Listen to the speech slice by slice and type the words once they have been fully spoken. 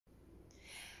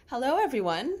Hello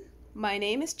everyone, my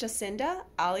name is Jacinda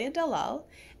Alia Dalal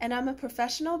and I'm a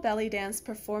professional belly dance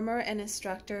performer and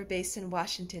instructor based in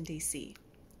Washington, D.C.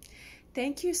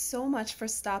 Thank you so much for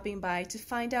stopping by to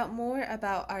find out more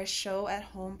about our Show at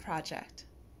Home project.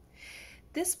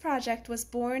 This project was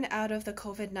born out of the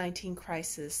COVID-19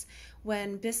 crisis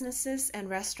when businesses and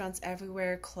restaurants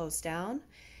everywhere closed down,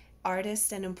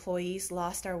 artists and employees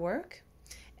lost our work,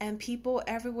 and people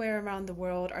everywhere around the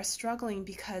world are struggling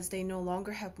because they no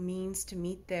longer have means to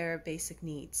meet their basic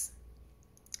needs.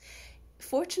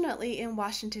 Fortunately, in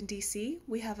Washington, D.C.,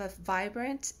 we have a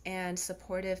vibrant and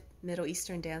supportive Middle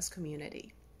Eastern dance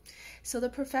community. So the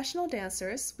professional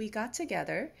dancers, we got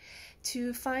together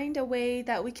to find a way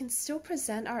that we can still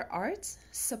present our art,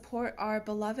 support our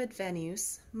beloved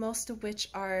venues, most of which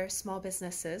are small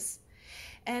businesses,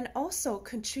 and also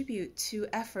contribute to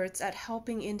efforts at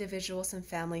helping individuals and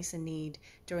families in need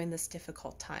during this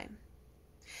difficult time.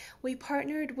 We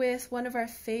partnered with one of our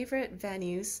favorite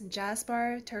venues,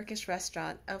 Cazbar Turkish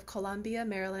Restaurant of Columbia,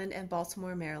 Maryland and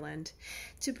Baltimore, Maryland,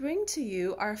 to bring to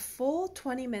you our full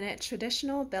 20-minute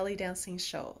traditional belly dancing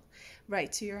show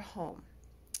right to your home.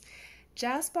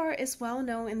 Cazbar is well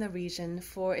known in the region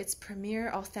for its premier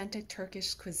authentic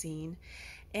Turkish cuisine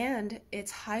and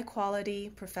its high-quality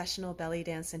professional belly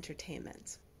dance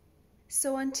entertainment.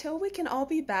 So until we can all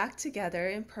be back together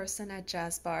in person at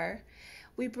Cazbar,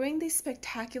 we bring these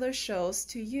spectacular shows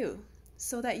to you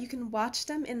so that you can watch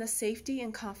them in the safety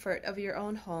and comfort of your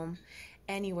own home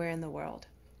anywhere in the world.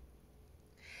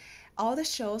 All the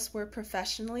shows were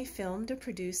professionally filmed and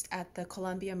produced at the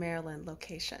Columbia, Maryland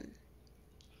location.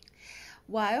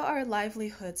 While our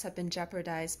livelihoods have been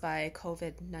jeopardized by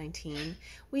COVID-19,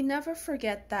 we never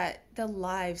forget that the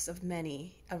lives of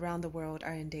many around the world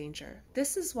are in danger.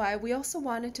 This is why we also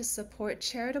wanted to support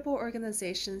charitable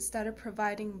organizations that are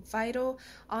providing vital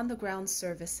on-the-ground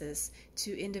services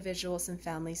to individuals and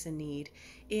families in need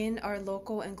in our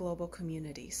local and global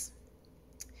communities.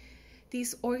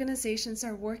 These organizations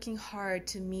are working hard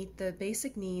to meet the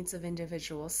basic needs of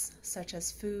individuals, such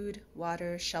as food,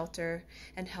 water, shelter,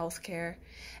 and healthcare,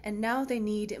 and now they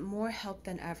need more help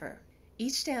than ever.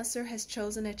 Each dancer has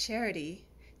chosen a charity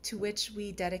to which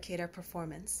we dedicate our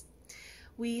performance.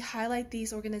 We highlight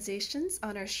these organizations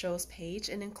on our show's page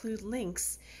and include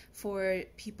links for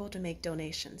people to make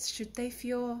donations, should they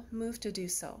feel moved to do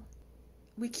so.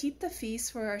 We keep the fees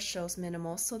for our shows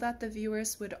minimal so that the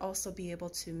viewers would also be able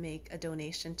to make a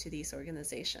donation to these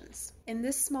organizations. In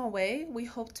this small way, we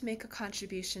hope to make a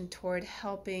contribution toward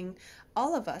helping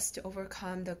all of us to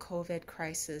overcome the COVID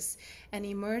crisis and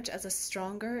emerge as a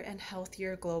stronger and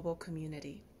healthier global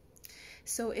community.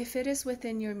 So if it is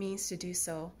within your means to do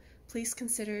so, please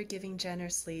consider giving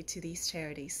generously to these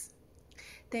charities.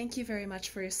 Thank you very much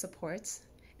for your support,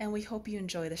 and we hope you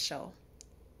enjoy the show.